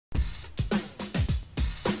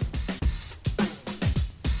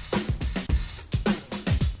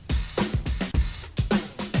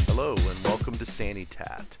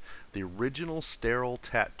Sani-Tat, the original sterile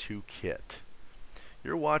tattoo kit.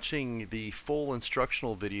 You're watching the full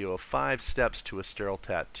instructional video of 5 steps to a sterile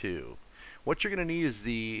tattoo. What you're going to need is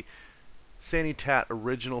the Sani-Tat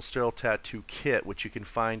original sterile tattoo kit, which you can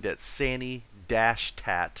find at Sani-Tat.com.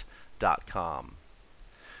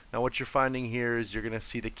 Now what you're finding here is you're going to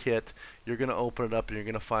see the kit, you're going to open it up and you're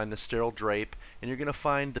going to find the Sterile Drape, and you're going to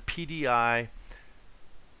find the PDI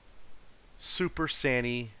Super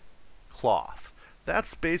Sani-Cloth.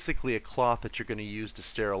 That's basically a cloth that you're going to use to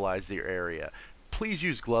sterilize your area. Please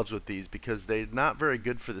use gloves with these because they're not very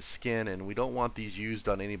good for the skin, and we don't want these used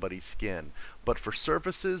on anybody's skin. But for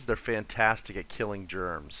surfaces, they're fantastic at killing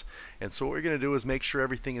germs. And so what we're going to do is make sure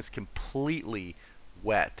everything is completely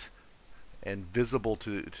wet and visible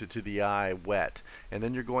to the eye, wet. And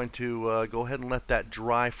then you're going to go ahead and let that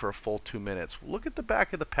dry for a full 2 minutes. Look at the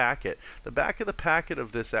back of the packet. The back of the packet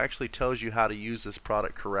of this actually tells you how to use this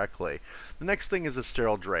product correctly. The next thing is a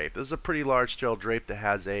sterile drape. This is a pretty large sterile drape that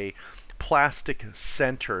has a plastic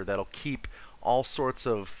center that'll keep all sorts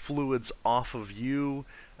of fluids off of you,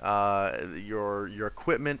 your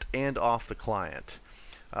equipment, and off the client.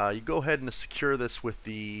 You go ahead and secure this with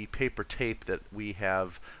the paper tape that we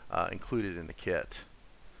have included in the kit.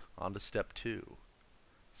 On to step 2,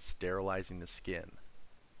 sterilizing the skin.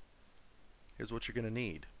 Here's what you're going to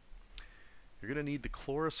need. You're going to need the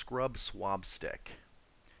ChloraScrub swab stick.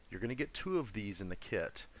 You're going to get 2 of these in the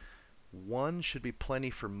kit. 1 should be plenty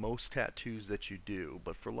for most tattoos that you do,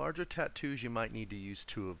 but for larger tattoos you might need to use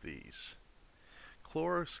 2 of these.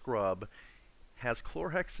 ChloraScrub has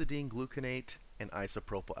chlorhexidine gluconate and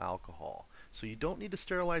isopropyl alcohol, so you don't need to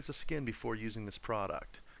sterilize the skin before using this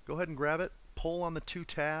product. Go ahead and grab it, pull on the 2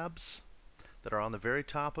 tabs that are on the very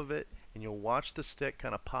top of it, and you'll watch the stick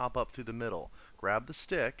kind of pop up through the middle. Grab the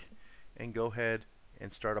stick and go ahead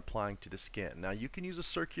and start applying to the skin. Now you can use a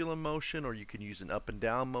circular motion or you can use an up and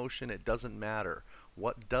down motion. It doesn't matter.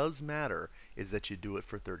 What does matter is that you do it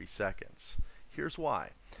for 30 seconds. Here's why.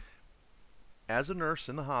 As a nurse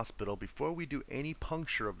in the hospital, before we do any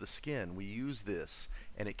puncture of the skin, we use this,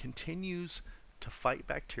 and it continues to fight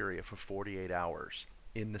bacteria for 48 hours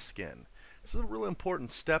in the skin. This is a really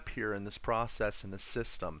important step here in this process, in this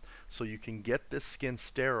system, so you can get this skin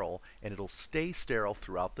sterile, and it'll stay sterile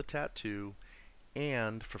throughout the tattoo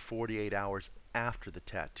and for 48 hours after the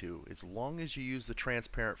tattoo, as long as you use the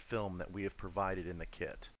transparent film that we have provided in the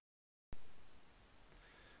kit.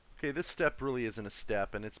 Okay, this step really isn't a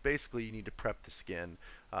step, and it's basically you need to prep the skin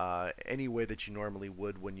any way that you normally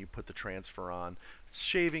would when you put the transfer on.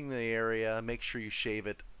 Shaving the area, make sure you shave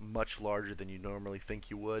it much larger than you normally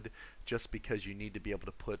think you would, just because you need to be able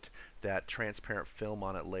to put that transparent film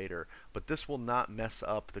on it later. But this will not mess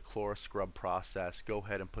up the ChloraScrub process. Go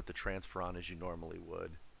ahead and put the transfer on as you normally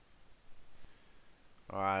would.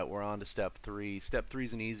 Alright, we're on to step 3. Step 3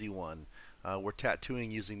 is an easy one. We're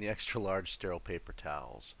tattooing using the extra large sterile paper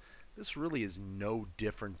towels. This really is no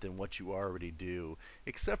different than what you already do,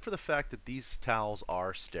 except for the fact that these towels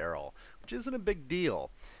are sterile, which isn't a big deal.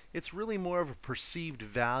 It's really more of a perceived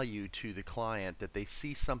value to the client that they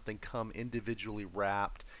see something come individually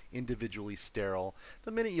wrapped, individually sterile.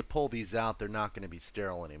 The minute you pull these out, they're not going to be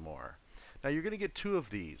sterile anymore. Now you're going to get 2 of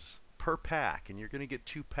these per pack, and you're going to get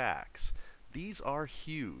 2 packs. These are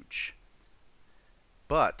huge,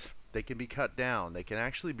 but they can be cut down. They can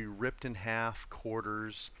actually be ripped in half,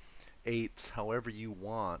 quarters, eighths, however you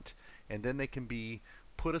want, and then they can be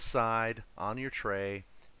put aside on your tray,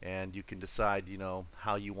 and you can decide, you know,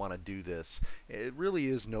 how you want to do this. It really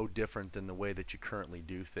is no different than the way that you currently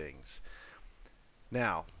do things.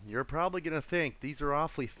 Now, you're probably going to think these are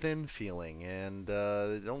awfully thin feeling, and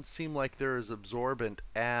they don't seem like they're as absorbent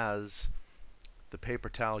as the paper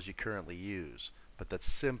towels you currently use, but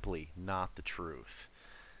that's simply not the truth.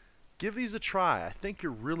 Give these a try. I think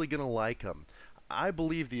you're really going to like them. I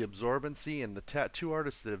believe the absorbency, and the tattoo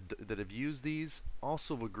artists that have used these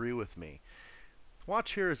also agree with me.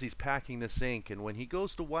 Watch here as he's packing this ink, and when he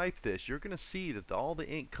goes to wipe this, you're going to see that all the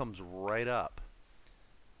ink comes right up.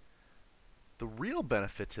 The real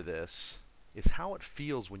benefit to this is how it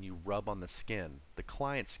feels when you rub on the skin. The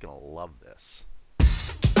client's going to love this.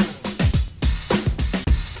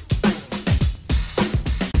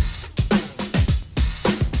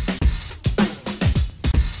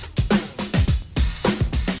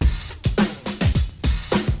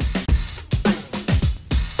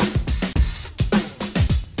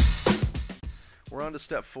 We're on to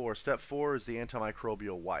step 4. Step 4 is the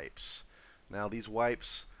antimicrobial wipes. Now these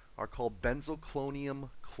wipes are called benzalkonium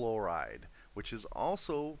chloride, which is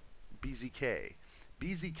also BZK.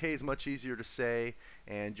 BZK is much easier to say,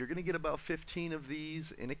 and you're going to get about 15 of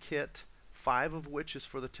these in a kit 5 of which is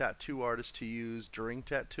for the tattoo artist to use during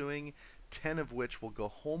tattooing, 10 of which will go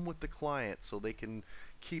home with the client so they can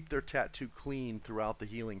keep their tattoo clean throughout the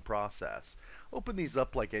healing process. Open these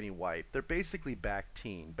up like any wipe. They're basically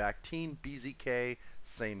Bactine. Bactine, BZK,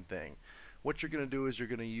 same thing. What you're going to do is you're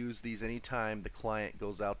going to use these anytime the client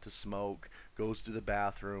goes out to smoke, goes to the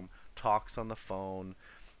bathroom, talks on the phone.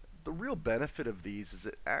 The real benefit of these is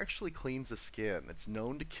it actually cleans the skin. It's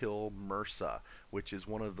known to kill MRSA, which is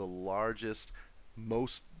one of the largest,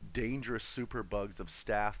 most dangerous superbugs of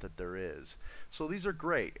staph that there is. So these are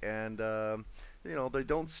great, and you know, they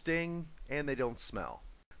don't sting and they don't smell.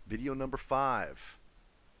 Video number 5.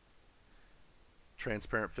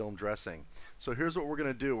 Transparent film dressing. So here's what we're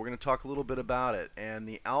going to do. We're going to talk a little bit about it, and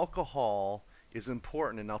the alcohol is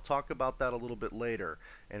important, and I'll talk about that a little bit later,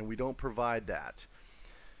 and we don't provide that.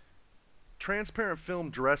 Transparent film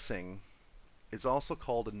dressing is also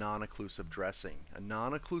called a non-occlusive dressing. A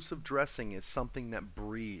non-occlusive dressing is something that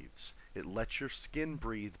breathes. It lets your skin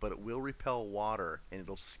breathe, but it will repel water, and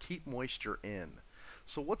it'll keep moisture in.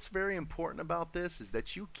 So what's very important about this is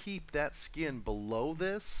that you keep that skin below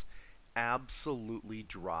this absolutely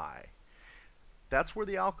dry. That's where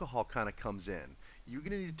the alcohol kind of comes in. You're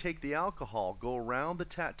going to need to take the alcohol, go around the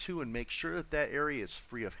tattoo, and make sure that that area is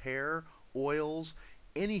free of hair, oils,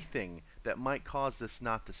 anything that might cause this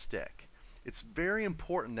not to stick. It's very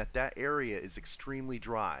important that that area is extremely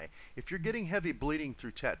dry. If you're getting heavy bleeding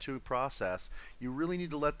through tattoo process, you really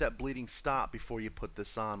need to let that bleeding stop before you put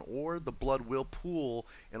this on, or the blood will pool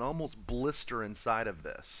and almost blister inside of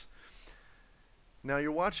this. Now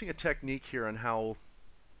you're watching a technique here on how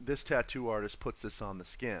this tattoo artist puts this on the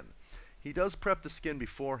skin. He does prep the skin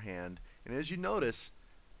beforehand, and as you notice,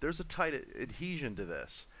 there's a tight adhesion to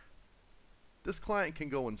this. This client can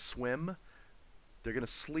go and swim. They're going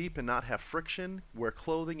to sleep and not have friction, wear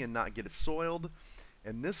clothing and not get it soiled,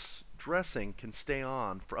 and this dressing can stay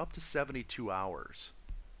on for up to 72 hours.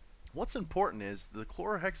 What's important is the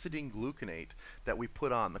chlorhexidine gluconate that we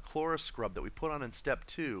put on, the chloroscrub that we put on in step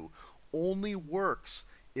 2, only works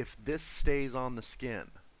if this stays on the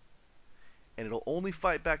skin. And it'll only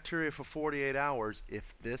fight bacteria for 48 hours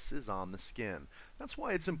if this is on the skin. That's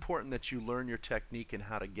why it's important that you learn your technique and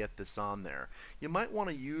how to get this on there. You might want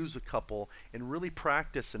to use a couple and really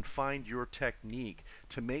practice and find your technique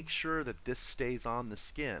to make sure that this stays on the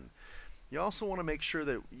skin. You also want to make sure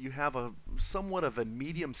that you have a somewhat of a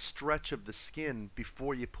medium stretch of the skin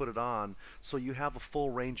before you put it on, so you have a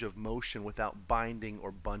full range of motion without binding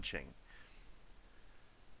or bunching.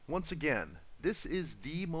 Once again, this is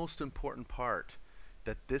the most important part,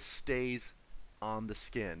 that this stays on the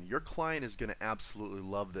skin. Your client is going to absolutely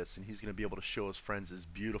love this, and he's going to be able to show his friends his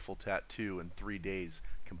beautiful tattoo in 3 days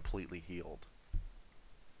completely healed.